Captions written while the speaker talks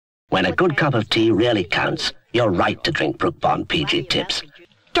When a good cup of tea really counts, you're right to drink Brooke Bond PG Tips.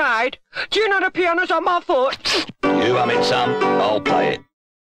 Dad, do you know the piano's on my foot? You hum it, son. I'll play it.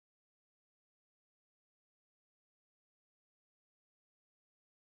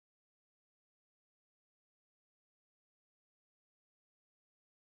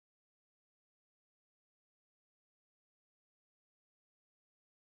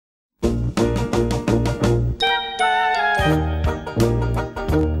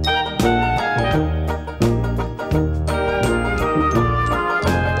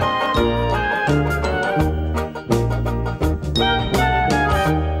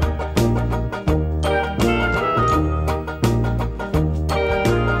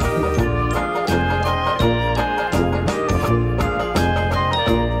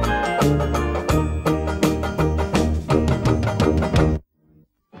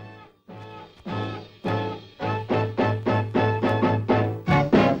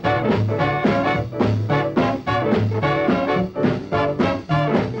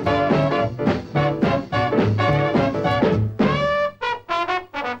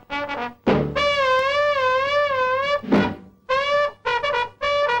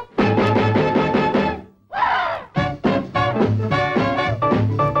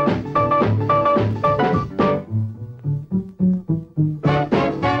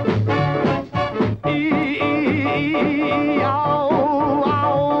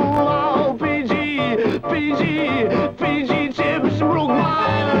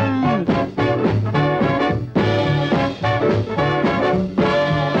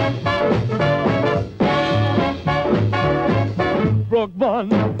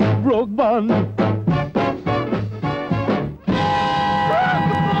 Brooke Bond.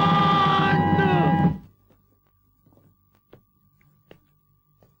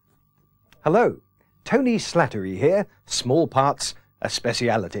 Hello, Tony Slattery here, small parts, a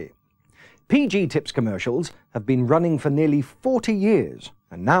speciality. PG Tips commercials have been running for nearly 40 years,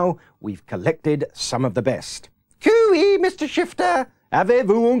 and now we've collected some of the best. Cooey, Mr. Shifter,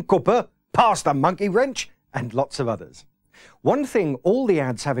 avez-vous un cuppa, pass the monkey wrench, and lots of others. One thing all the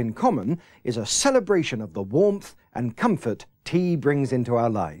ads have in common is a celebration of the warmth and comfort tea brings into our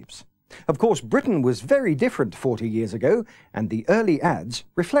lives. Of course, Britain was very different 40 years ago, and the early ads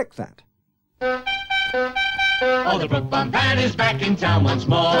reflect that. Oh, the Brooke Bond Van is back in town once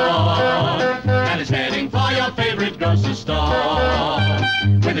more, and it's heading for your favorite grocery store,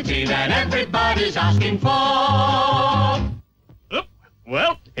 with the tea that everybody's asking for. Oh,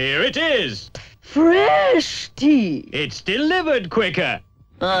 well, here it is. Fresh tea. It's delivered quicker.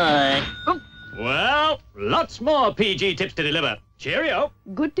 Aye. Well, lots more PG Tips to deliver. Cheerio.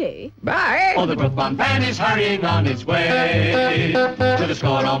 Good day. Bye. Oh, the Brooke Bond Van is hurrying on its way, with a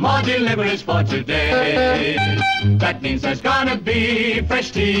score or more deliveries for today. That means there's gonna be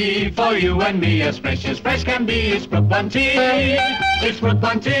fresh tea for you and me, as fresh can be. It's Brooke Bond tea. It's Brooke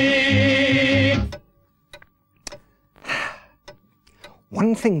Bond tea.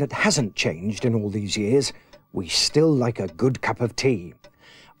 One thing that hasn't changed in all these years, we still like a good cup of tea.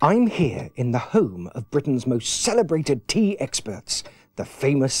 I'm here in the home of Britain's most celebrated tea experts, the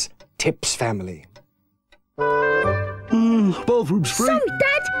famous Tips family. Bathroom's free. Sorry,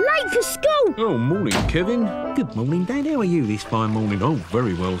 Dad, late for school. Oh, morning, Kevin. Good morning, Dad. How are you this fine morning? Oh,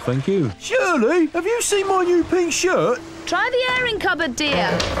 very well, thank you. Shirley, have you seen my new pink shirt? Try the airing cupboard,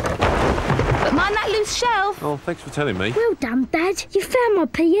 dear. But mind that loose shelf. Oh, thanks for telling me. Well done, Dad. You found my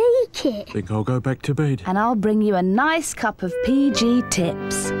PE kit. Think I'll go back to bed. And I'll bring you a nice cup of PG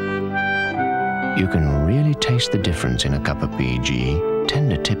Tips. You can really taste the difference in a cup of PG.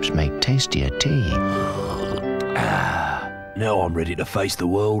 Tender tips make tastier tea. Now I'm ready to face the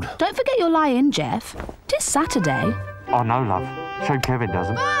world. Don't forget your lie-in, Geoff. It's Saturday. Oh, no, love. So Kevin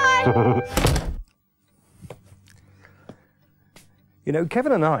doesn't. Bye! You know,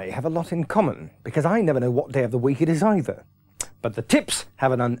 Kevin and I have a lot in common, because I never know what day of the week it is either. But the Tips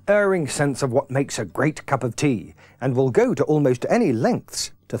have an unerring sense of what makes a great cup of tea, and will go to almost any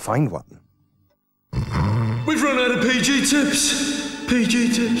lengths to find one. We've run out of PG Tips. PG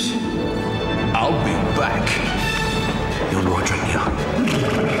Tips. I'll be back. You're on the right track now.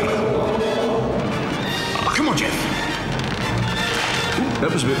 Oh, come on, Geoff. Ooh,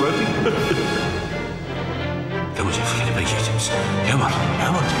 that was a bit ropey. Come on, Geoff, get the PG Tips. Come on, Geoff.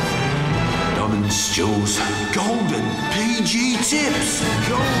 Diamonds, jewels, golden PG Tips.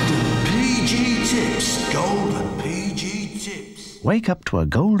 Golden PG Tips. Golden PG Tips. Wake up to a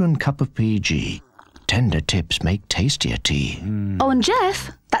golden cup of PG. Tender tips make tastier tea. Oh, and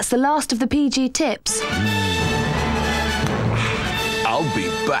Geoff, that's the last of the PG Tips. I'll be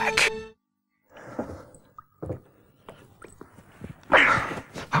back.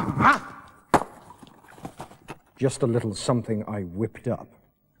 Just a little something I whipped up.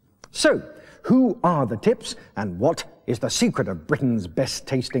 So, who are the tips, and what is the secret of Britain's best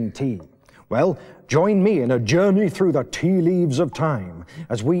tasting tea? Well, join me in a journey through the tea leaves of time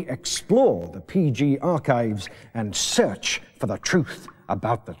as we explore the PG archives and search for the truth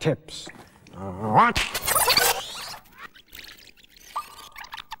about the tips.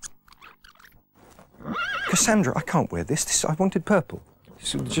 Cassandra, I can't wear this. I wanted purple.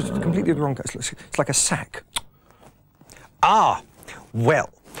 It's just completely the wrong colour. It's like a sack. Ah, well,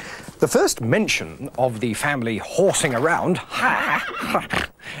 the first mention of the family horsing around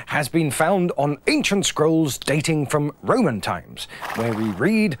has been found on ancient scrolls dating from Roman times, where we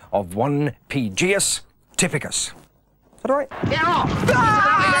read of one Pigius Typicus. Is that all right? They're off!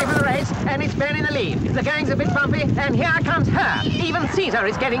 For the race, and it's Ben in the lead. The gang's a bit bumpy, and here comes her. Even Caesar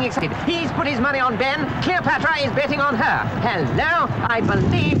is getting excited. He's put his money on Ben. Cleopatra is betting on her. Hello, I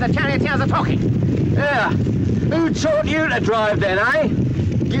believe the charioteers are talking. Who taught you to drive then, eh?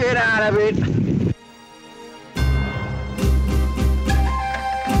 Get out of it.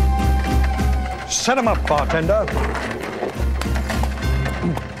 Set 'em up, bartender.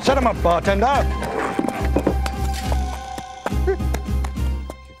 Set 'em up, bartender.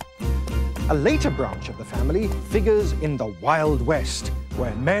 A later branch of the family figures in the Wild West,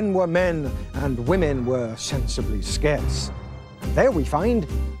 where men were men and women were sensibly scarce. There we find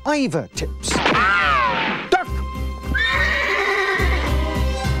Ivor tips. Duck!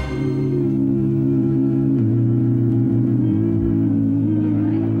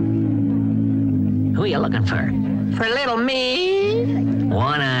 Who are you looking for? For little me?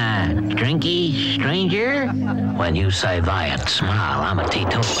 Wanna drinky, stranger? When you say that, smile. I'm a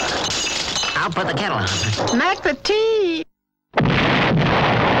teetotaler. I'll put the kettle on. Make the tea!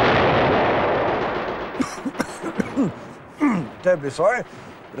 Terribly sorry.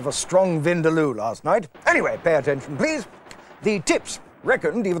 Bit of a strong vindaloo last night. Anyway, pay attention, please. The tips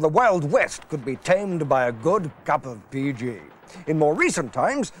reckoned even the Wild West could be tamed by a good cup of PG. In more recent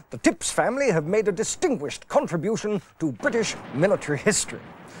times, the Tips family have made a distinguished contribution to British military history.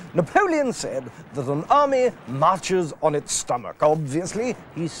 Napoleon said that an army marches on its stomach. Obviously,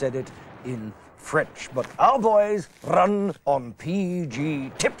 he said it in French, but our boys run on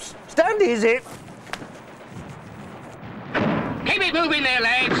PG tips. Stand easy. Keep it moving there,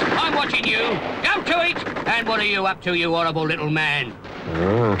 lads. I'm watching you. Go to it. And what are you up to, you horrible little man?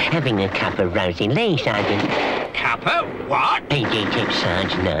 Oh, having a cup of rosy lee, Sergeant. Cup of what? PG tips,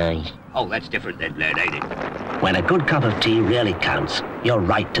 Sergeant, nice. Oh, that's different then, lad, ain't it? When a good cup of tea really counts, you're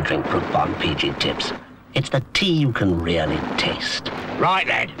right to drink Brooke Bond PG tips. It's the tea you can really taste. Right,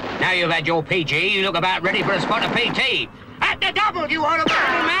 lad. Now you've had your PG, you look about ready for a spot of PT. At the double, you horrible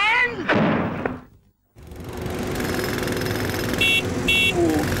little man!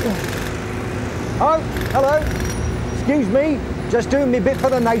 Oh, hello. Excuse me, just doing me bit for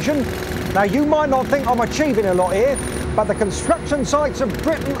the nation. Now, you might not think I'm achieving a lot here, but the construction sites of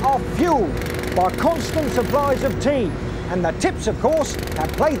Britain are fueled by constant supplies of tea. And the tips, of course,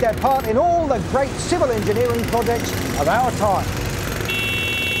 have played their part in all the great civil engineering projects of our time.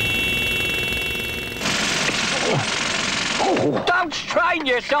 Don't strain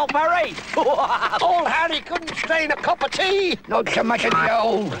yourself, Harry. Old Harry couldn't strain a cup of tea. Not so much as the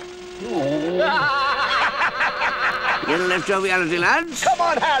old. Little left joviality, lads. Come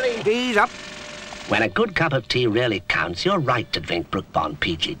on, Harry. Ease up. When a good cup of tea really counts, you're right to drink Brooke Bond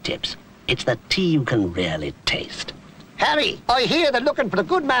PG tips. It's the tea you can really taste. Harry, I hear they're looking for a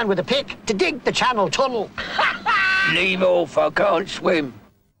good man with a pick to dig the Channel Tunnel. Leave off, I can't swim.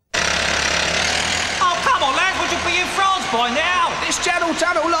 Oh, come on, lads, would you be in France by now? This Channel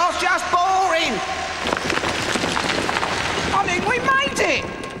Tunnel life's just boring. I mean, we made it.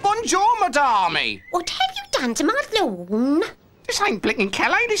 Bonjour, madame. What have you done to my lawn? This ain't blinking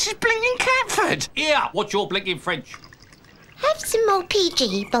Calais, this is blinking Catford. Yeah, what's your blinking French? Have some more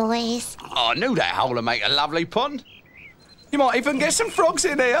PG, boys. Oh, I knew that hole would make a lovely pond. You might even get some frogs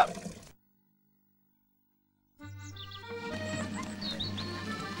in here.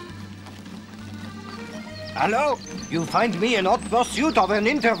 Hello, you find me in hot pursuit of an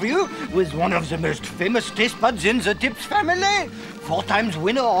interview with one of the most famous taste buds in the Tips family, 4 times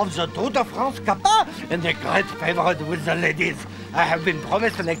winner of the Tour de France Kappa, and a great favorite with the ladies. I have been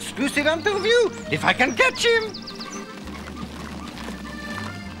promised an exclusive interview, if I can catch him.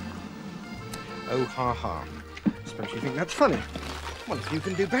 Oh, ha, ha. Suppose you think that's funny. Well, if you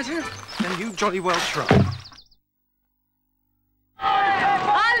can do better, then you jolly well try.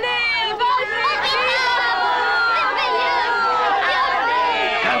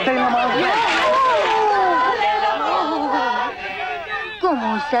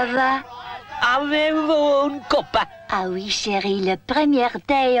 Comment ça va? Avez-vous une coupe? Ah oui, chérie, le premier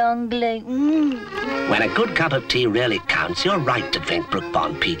thé anglais. When a good cup of tea really counts, you're right to drink Brooke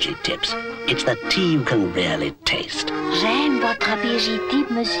Bond PG Tips. It's the tea you can really taste. J'aime votre PG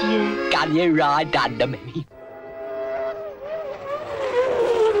tip, monsieur. Can you ride under me?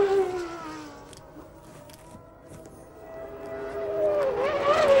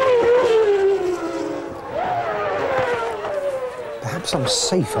 Perhaps I'm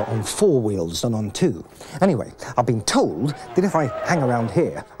safer on 4 wheels than on 2. Anyway, I've been told that if I hang around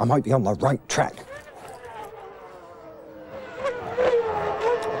here, I might be on the right track.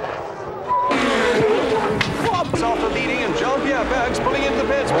 Wops after leading and Jean-Pierre Berg's pulling into the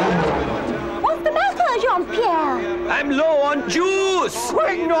pits. What's the matter, Jean-Pierre? I'm low on juice.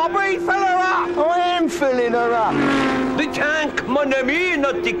 Quick, Nobby, fill her up. I am filling her up. The tank, mon ami,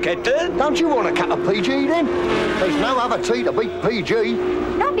 not the kettle. Don't you want a cup of PG then? There's no other tea to beat PG.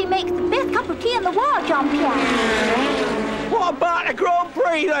 Nobby makes the best cup of tea in the world, Jean-Pierre. What about a Grand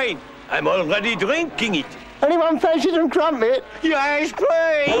Prix then? I'm already drinking it. Anyone fancy some crumpet? Yes,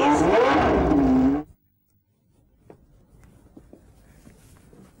 please.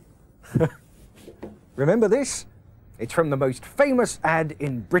 Remember this? It's from the most famous ad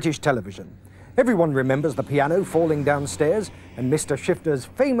in British television. Everyone remembers the piano falling downstairs and Mr. Shifter's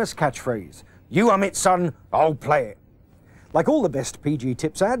famous catchphrase, "You hum it, son, I'll play it." Like all the best PG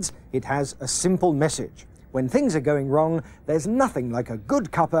Tips ads, it has a simple message. When things are going wrong, there's nothing like a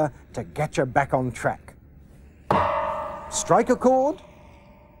good cuppa to get you back on track. Strike a chord?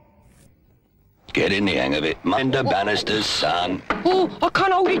 Get in the hang of it. Mind the banisters, son. Oh, I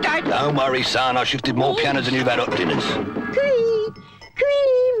can't hold it, Dad. Don't worry, son. I shifted more pianos than you've had hot dinners.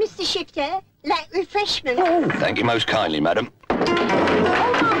 Cream, Mr. Shifter. Like refreshment. Oh, thank you most kindly, madam.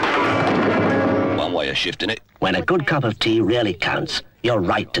 One way of shifting it. When a good cup of tea really counts, you're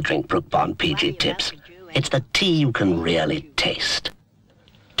right to drink Brooke Bond PG Tips. It's the tea you can really taste.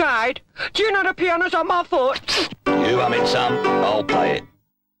 Dad, do you know the piano's on my foot? You hum it, son. I'll play it.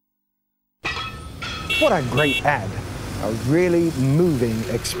 What a great ad. A really moving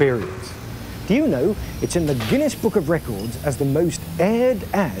experience. Do you know it's in the Guinness Book of Records as the most aired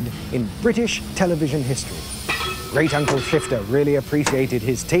ad in British television history? Great Uncle Shifter really appreciated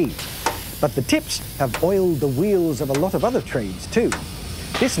his tea. But the tips have oiled the wheels of a lot of other trades too.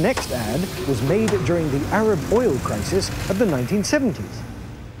 This next ad was made during the Arab oil crisis of the 1970s.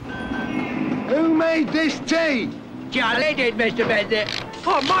 Who made this tea? Charlie did, Mr. Bennett.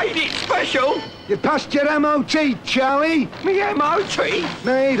 I made it special. You passed your MOT, Charlie. Me MOT?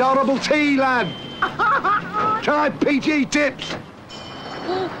 Made horrible tea, lad. Try PG Tips.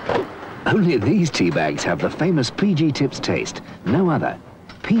 Only these tea bags have the famous PG Tips taste. No other.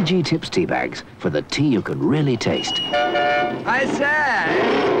 PG Tips tea bags for the tea you can really taste. I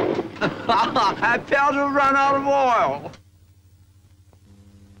said, I felt to run out of oil.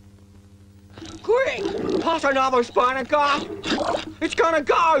 Quick, pass another spine gas. It's gonna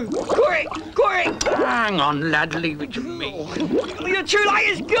go. Quick, quick. Hang on, lad, leave it to me. You're too late,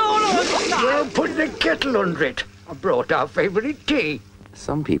 it's gone. Well, put the kettle under it. I brought our favourite tea.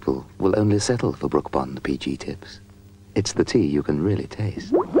 Some people will only settle for Brooke Bond PG Tips. It's the tea you can really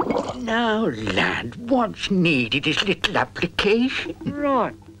taste. Now, lad, what's needed is little application.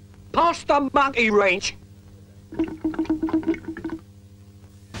 Right. Pass the monkey wrench.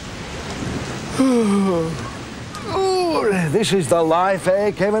 Oh, this is the life,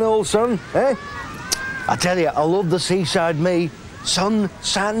 eh, Kevin, old son, eh? I tell you, I love the seaside me. Sun,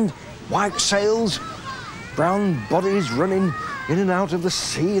 sand, white sails, brown bodies running in and out of the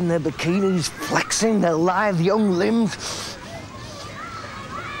sea in their bikinis, flexing their lithe young limbs.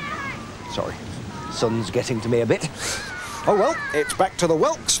 Sorry, sun's getting to me a bit. Oh well, it's back to the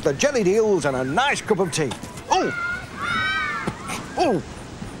whelks, the jelly deals, and a nice cup of tea. Oh! Oh!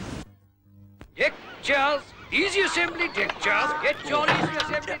 Deckchairs, easy assembly Deckchairs. Get your easy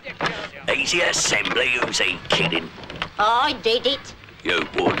assembly Deckchairs. Easy assembly, who's he kidding? I did it. You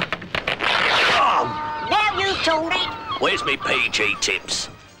would. Oh, Now you told it. where's me PG Tips?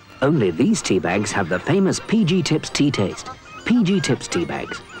 Only these tea bags have the famous PG Tips tea taste. PG Tips tea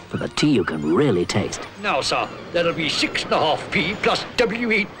bags for the tea you can really taste. Now, sir, that'll be 6.5p plus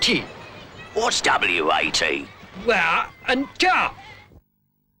WAT. What's WAT? Wear and tear.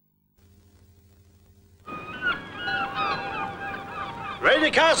 Ready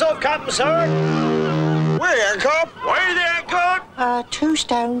to cast off, Captain, sir? Where the anchor? Where the anchor? 2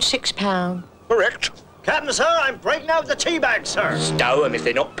 stone, £6. Correct. Captain, sir, I'm breaking out the tea bags, sir. Stow them if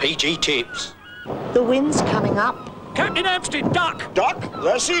they're not PG Tips. The wind's coming up. Captain Hampstead, duck! Duck,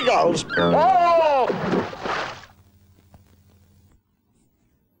 the seagulls. Oh!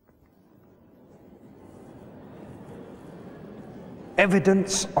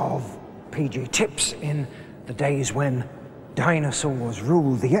 evidence of PG Tips in the days when dinosaurs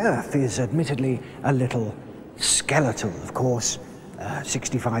ruled the earth is admittedly a little skeletal, of course.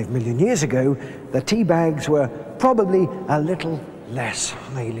 65 million years ago, the tea bags were probably a little less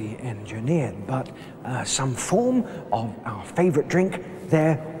highly engineered, but some form of our favourite drink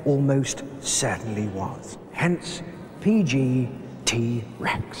there almost certainly was. Hence, PG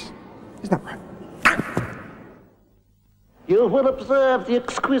T-Rex. Is that right? You will observe the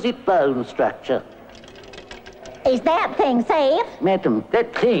exquisite bone structure. Is that thing safe? Madam,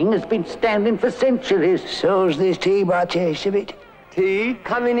 that thing has been standing for centuries. So's this tea by taste of it. Tea?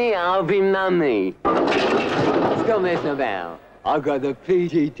 Come in here, I'll be mummy. Stop messing about. I've got the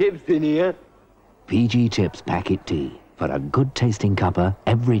PG Tips in here. PG Tips packet tea for a good tasting cuppa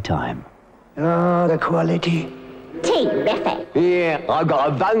every time. Oh, the quality. Terrific. Yeah, I've got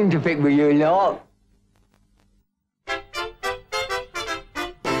a bone to pick with you lot.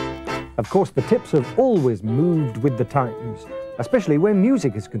 Of course, the Tips have always moved with the times, especially where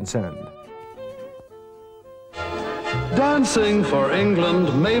music is concerned. Dancing for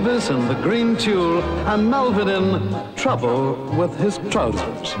England, Mavis in the green tulle, and Melvin in trouble with his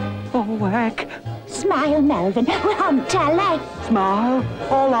trousers. Oh, whack. Smile, Melvin. We're on telly. Smile.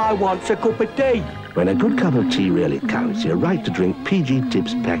 All I want's a cup of tea. When a good cup of tea really counts, you're right to drink PG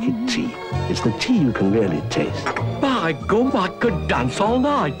Tips packet tea. It's the tea you can really taste. By gum, I could dance all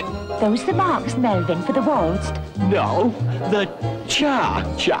night. Those the marks, Melvin, for the waltz? No, the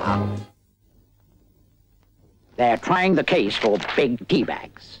cha-cha. They're trying the case for big tea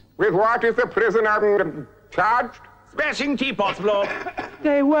bags. With what is the prisoner charged? Smashing teapots, Lord.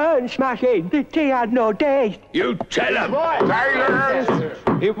 They weren't smashing. The tea had no taste. You tell him. Silence.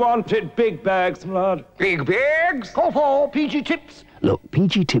 He wanted big bags, Lord. Big bags? Call for PG Tips. Look,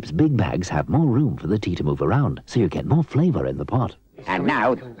 PG Tips big bags have more room for the tea to move around, so you get more flavour in the pot. And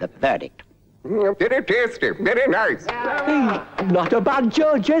now, the verdict. Very tasty, very nice. He's not a bad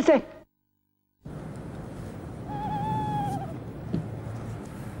judge, is he?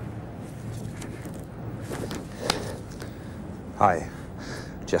 Hi.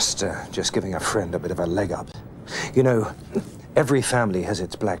 Just giving a friend a bit of a leg up. You know, every family has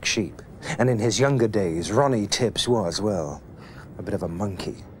its black sheep, and in his younger days, Ronnie Tips was, well, a bit of a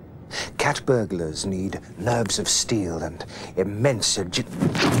monkey. Cat burglars need nerves of steel and immense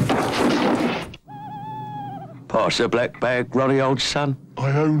Pass the black bag, Ronnie, old son.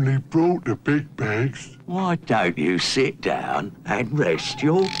 I only brought the big bags. Why don't you sit down and rest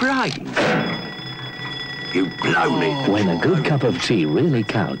your brain? You blown it. When a good cup of tea really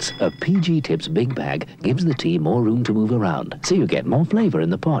counts, a PG Tips big bag gives the tea more room to move around, so you get more flavour in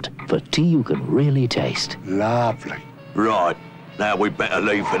the pot for tea you can really taste. Lovely. Right, now we'd better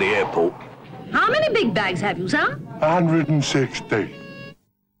leave for the airport. How many big bags have you, sir? 160.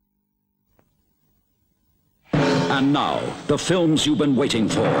 And now, the films you've been waiting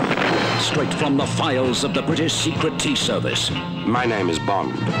for. Straight from the files of the British Secret Tea Service. My name is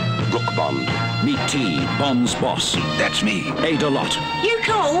Bond. Brooke Bond. Meet T, Bond's boss. That's me. Ada Lot. You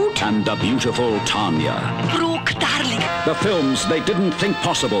called? And the beautiful Tanya. Brooke, darling. The films they didn't think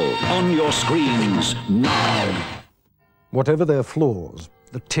possible. On your screens now. Whatever their flaws,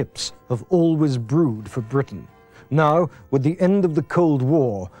 the Tips have always brewed for Britain. Now, with the end of the Cold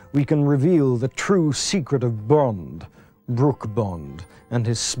War, we can reveal the true secret of Bond, Brooke Bond, and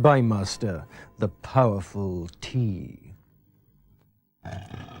his spy master, the powerful T.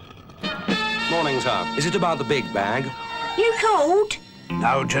 Morning, sir. Is it about the big bag? You called?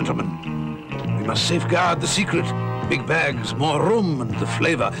 Now, gentlemen, we must safeguard the secret. Big bags, more room, and the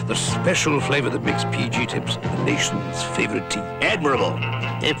flavour, the special flavour that makes PG Tips the nation's favourite tea. Admirable.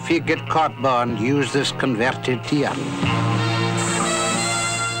 If you get caught, Bond, use this converted tea urn.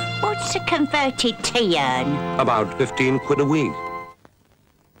 What's a converted tea urn? About 15 quid a week.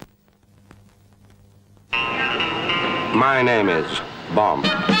 My name is Bond.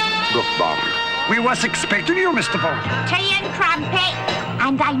 Brooke Bond. We was expecting you, Mr. Bond. Tea and crumpet.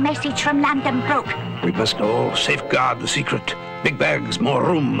 And a message from London Brook. We must all safeguard the secret. Big bags, more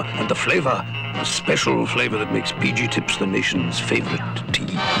room, and the flavour. A special flavour that makes PG Tips the nation's favourite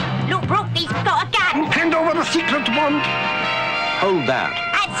tea. Look, Brook, he's got a gun. Hand over the secret, Bond. Hold that.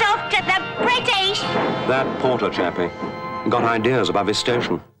 Hats off to the British. That porter chappie. Got ideas above his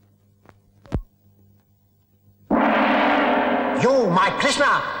station. You, my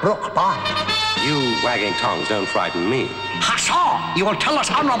prisoner, Brooke Bond. You wagging tongues don't frighten me. Hussar! You will tell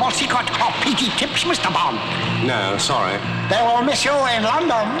us honourable secret of PG Tips, Mr. Bond. No, sorry. They will miss you in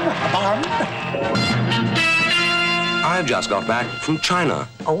London, Bond. I've just got back from China.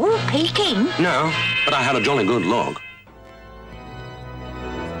 Oh, Peking? No, but I had a jolly good look.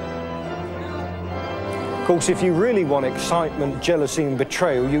 Of course, if you really want excitement, jealousy and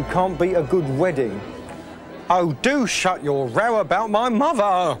betrayal, you can't beat a good wedding. Oh, do shut your row about my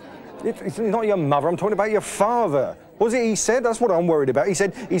mother. It's not your mother, I'm talking about your father. What was it he said? That's what I'm worried about. He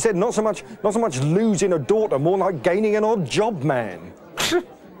said not so much losing a daughter, more like gaining an odd job man.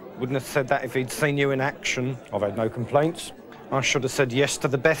 Wouldn't have said that if he'd seen you in action. I've had no complaints. I should have said yes to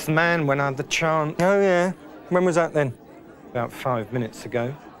the best man when I had the chance. Oh, yeah? When was that, then? About 5 minutes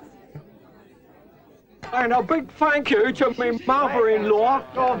ago. And a big thank you to my mother-in-law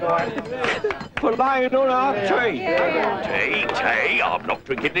for laying on our tea. Tea? I'm not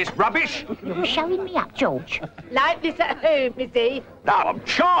drinking this rubbish. You're showing me up, George. Like this at home, is he? No, I'm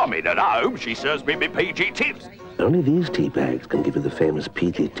charming at home. She serves me my PG tips. Only these tea bags can give you the famous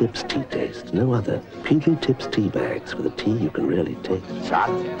PG Tips tea taste. No other. PG Tips tea bags for the tea you can really taste.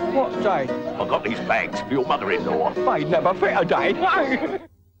 Son, what day? I got these bags for your mother-in-law. They never fit a day.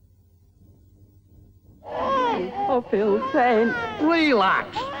 I feel faint.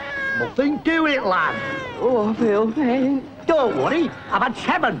 Relax. Nothing to it, lad. Oh, I feel faint. Don't worry, I've had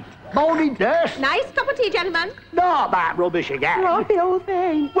 7. Morning, nurse. Nice cup of tea, gentlemen. Not that rubbish again. I feel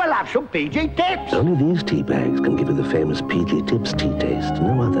faint. We'll have some PG tips. Only these tea bags can give you the famous PG Tips tea taste.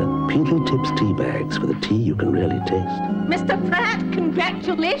 No other. PG Tips tea bags for the tea you can really taste. Mr. Pratt,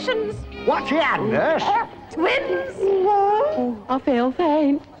 congratulations. What's your hand, nurse? Twins. Oh, I feel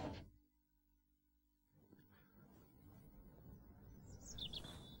faint.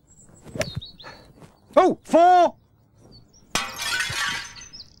 Oh, 4!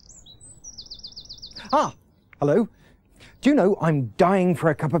 Ah, hello. Do you know I'm dying for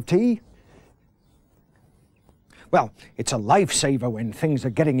a cup of tea? Well, it's a lifesaver when things are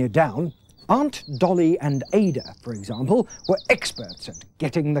getting you down. Aunt Dolly and Ada, for example, were experts at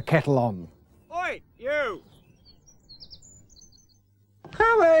getting the kettle on. Oi, you!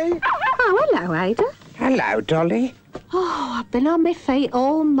 Howie. Oh, hello, Ada. Hello, Dolly. Oh, I've been on my feet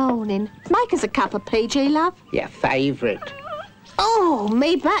all morning. Make us a cup of PG, love. Your favourite. Oh,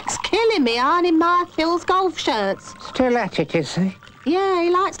 me back's killing me ironing my Phil's golf shirts. Still at it, is he? Yeah, he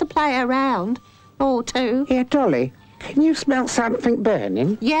likes to play around. Or two. Here, Dolly, can you smell something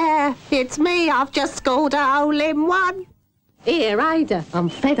burning? Yeah, it's me. I've just scored a hole in one. Here, Ada, I'm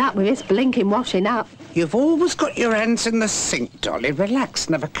fed up with this blinking washing up. You've always got your hands in the sink, Dolly. Relax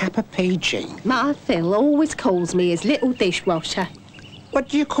and have a cup of PG. My Phil always calls me his little dishwasher. What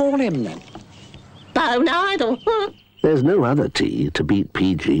do you call him, then? Bone idol. There's no other tea to beat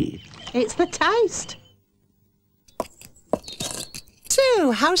PG. It's the taste.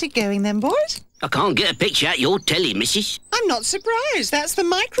 So, how's it going then, boys? I can't get a picture at your telly, missus. I'm not surprised. That's the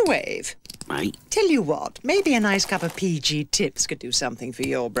microwave. Right. Tell you what, maybe a nice cup of PG Tips could do something for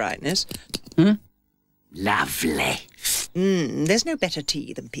your brightness. Lovely. There's no better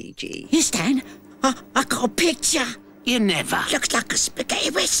tea than PG. Yes, Dan. I got a picture. You never. Looks like a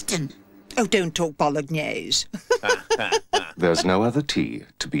spaghetti western. Oh, don't talk bolognese. There's no other tea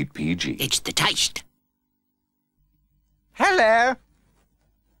to beat PG. It's the taste. Hello.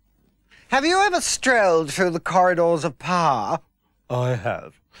 Have you ever strolled through the corridors of power? I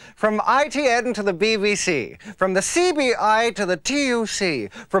have. From ITN to the BBC, from the CBI to the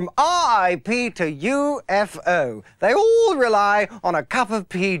TUC, from RIP to UFO, they all rely on a cup of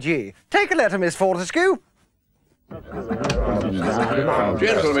PG. Take a letter, Miss Fortescue.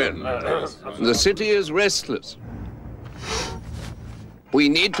 Gentlemen, the city is restless. We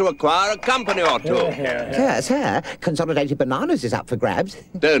need to acquire a company or two. Sir, Consolidated Bananas is up for grabs.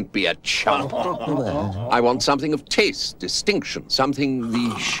 Don't be a chump. I want something of taste, distinction, something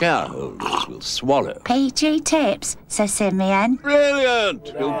the shareholders will swallow. PG Tips, Sir Simeon.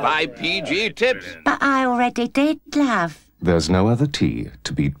 Brilliant! You'll buy PG Tips. But I already did, love. There's no other tea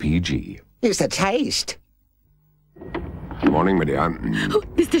to beat PG. It's the taste. Good morning, my dear. Oh,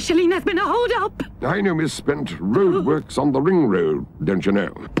 Mr. Shilling has been a hold-up. I know Miss Spent. Roadworks on the ring road, don't you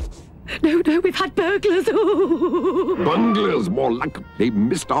know? No, we've had burglars. Bunglers, more like. They've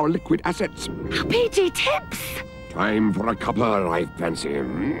missed our liquid assets. PG Tips. Time for a cuppa, I fancy.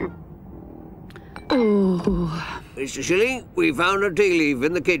 Oh. Mr. Shilling, we found a tea leaf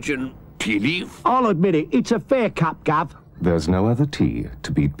in the kitchen. Tea leaf? I'll admit it, it's a fair cup, Gav. There's no other tea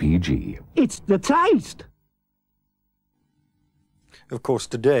to beat PG. It's the taste. Of course,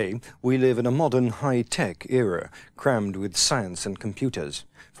 today, we live in a modern high-tech era, crammed with science and computers.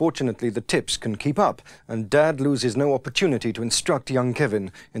 Fortunately, the tips can keep up, and Dad loses no opportunity to instruct young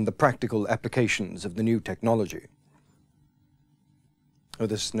Kevin in the practical applications of the new technology. Oh,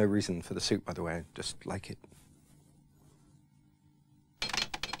 there's no reason for the suit, by the way. I just like it.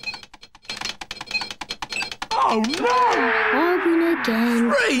 Oh, no! I'll win again.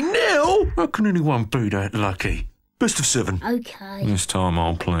 3-0? How can anyone be that lucky? Best of 7. Okay. This time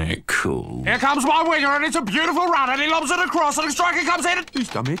I'll play it cool. Here comes my winger, and it's a beautiful run, and he lobs it across, and the striker comes in. He's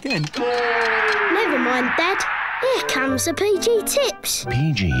done me again. Never mind, Dad. Here comes the PG Tips.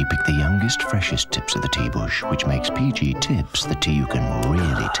 PG picked the youngest, freshest tips of the tea bush, which makes PG Tips the tea you can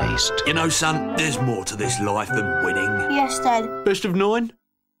really taste. You know, son, there's more to this life than winning. Yes, Dad. Best of 9?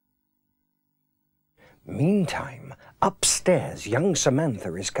 Meantime, upstairs, young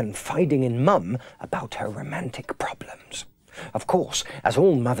Samantha is confiding in Mum about her romantic problems. Of course, as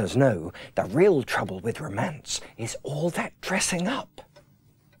all mothers know, the real trouble with romance is all that dressing up.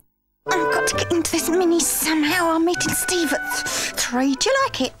 I've got to get into this mini somehow. I'm meeting Steve at 3. Do you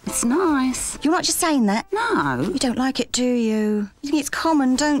like it? It's nice. You're not just saying that. No. You don't like it, do you? You think it's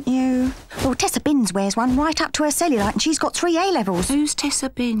common, don't you? Well, Tessa Binns wears one right up to her cellulite, and she's got 3 A-levels. Who's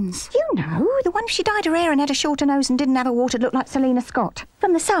Tessa Binns? You know, the one she dyed her hair and had a shorter nose and didn't have a water look like Selena Scott.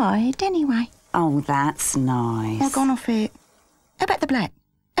 From the side, anyway. Oh, that's nice. I've gone off it. How about the black?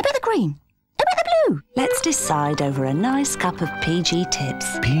 How about the green? How about the blue? Let's decide over a nice cup of PG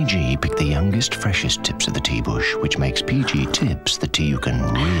Tips. PG picked the youngest, freshest tips of the tea bush, which makes PG Tips the tea you can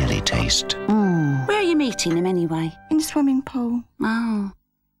really taste. Where are you meeting him anyway? In the swimming pool. Oh.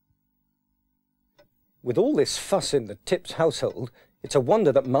 With all this fuss in the Tips household, it's a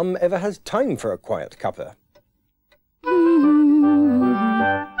wonder that Mum ever has time for a quiet cuppa.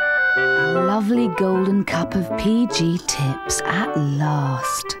 A lovely golden cup of PG Tips at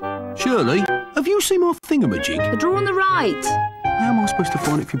last. Shirley, have you seen my thingamajig? The drawer on the right. How am I supposed to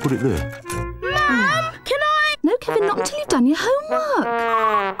find it if you put it there? Mum, can I? No, Kevin, not until you've done your homework.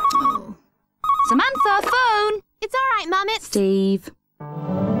 Oh. Samantha, phone. It's all right, Mum, it's... Steve.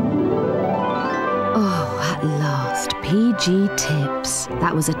 Oh, at last, PG Tips.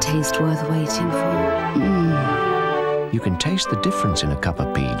 That was a taste worth waiting for. You can taste the difference in a cup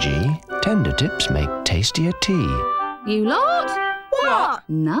of PG. Tender tips make tastier tea. You lot? What?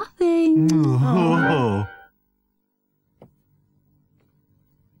 Nothing. Oh.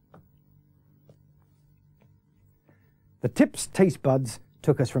 The Tips taste buds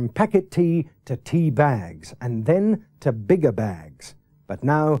took us from packet tea to tea bags, and then to bigger bags. But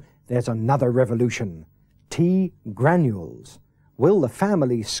now there's another revolution. Tea granules. Will the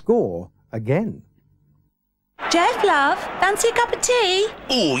family score again? Geoff, love, fancy a cup of tea?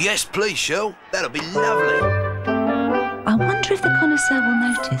 Oh, yes, please, Shell. That'll be lovely. I wonder if the connoisseur will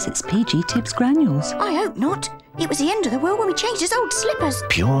notice it's PG Tips granules. I hope not. It was the end of the world when we changed his old slippers.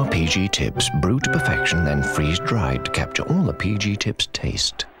 Pure PG Tips, brewed to perfection, then freeze-dried to capture all the PG Tips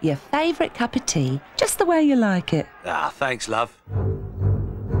taste. Your favourite cup of tea, just the way you like it. Ah, thanks, love.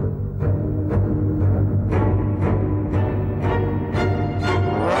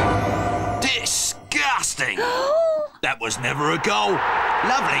 Disgusting! That was never a goal.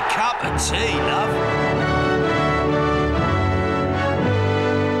 Lovely cup of tea, love.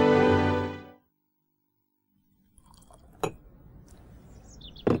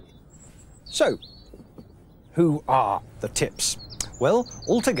 So, who are the Tips? Well,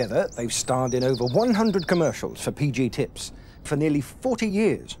 altogether, they've starred in over 100 commercials for PG Tips. For nearly 40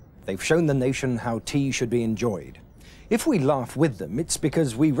 years, they've shown the nation how tea should be enjoyed. If we laugh with them, it's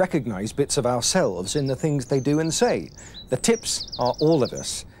because we recognise bits of ourselves in the things they do and say. The Tips are all of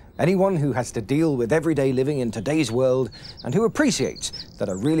us. Anyone who has to deal with everyday living in today's world and who appreciates that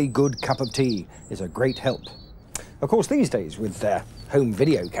a really good cup of tea is a great help. Of course, these days, with their home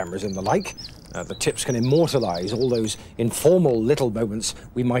video cameras and the like, the Tips can immortalise all those informal little moments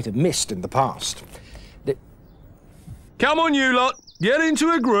we might have missed in the past. Come on, you lot. Get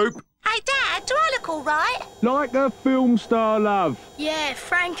into a group. Hey, Dad, do I look all right? Like a film star, love. Yeah,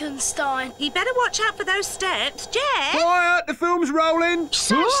 Frankenstein. You better watch out for those steps, Geoff. Quiet, the film's rolling.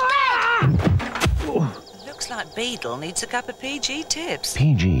 Looks like Beadle needs a cup of PG Tips.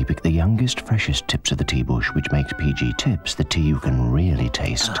 PG picked the youngest, freshest tips of the tea bush, which makes PG Tips the tea you can really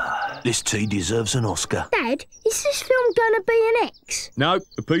taste. This tea deserves an Oscar. Dad, is this film gonna be an X? No,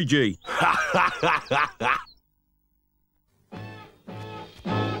 a PG.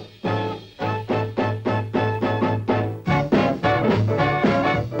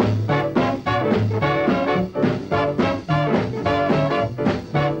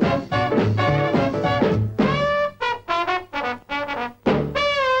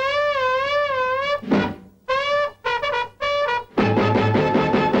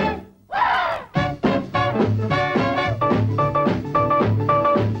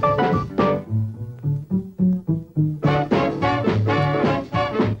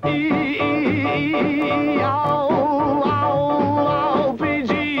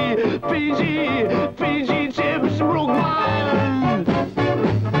 PG Tips.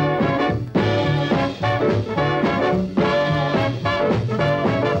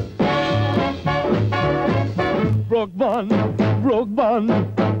 Brooke Bond, Brooke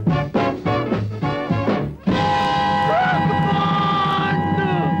Bond.